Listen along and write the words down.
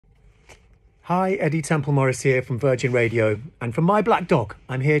Hi, Eddy Temple-Morris here from Virgin Radio, and from My Black Dog,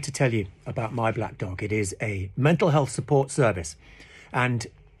 I'm here to tell you about My Black Dog. It is a mental health support service, and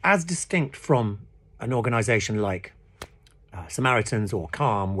as distinct from an organisation like Samaritans or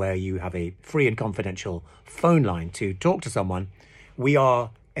Calm, where you have a free and confidential phone line to talk to someone, we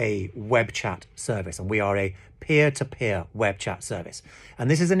are a web chat service, and we are a peer-to-peer web chat service.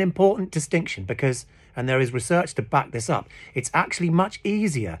 And this is an important distinction because, and there is research to back this up, it's actually much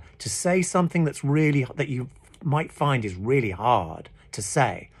easier to say something that you might find is really hard to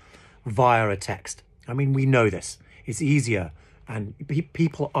say via a text. I mean, we know this. It's easier, and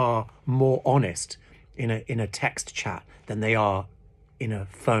people are more honest in a text chat than they are in a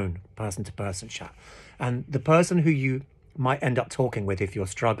phone person-to-person chat. And the person who you might end up talking with if you're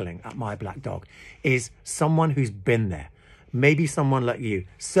struggling at My Black Dog is someone who's been there. Maybe someone like you,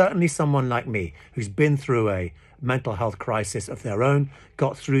 certainly someone like me, who's been through a mental health crisis of their own,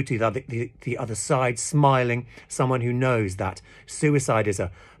 got through to the other side smiling, someone who knows that suicide is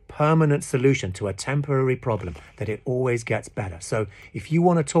a permanent solution to a temporary problem, that it always gets better. So if you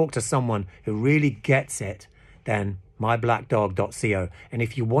want to talk to someone who really gets it, then myblackdog.co. And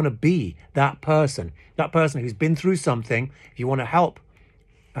if you want to be that person who's been through something, if you want to help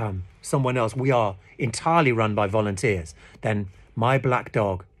someone else, we are entirely run by volunteers, then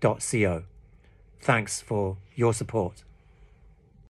myblackdog.co. Thanks for your support.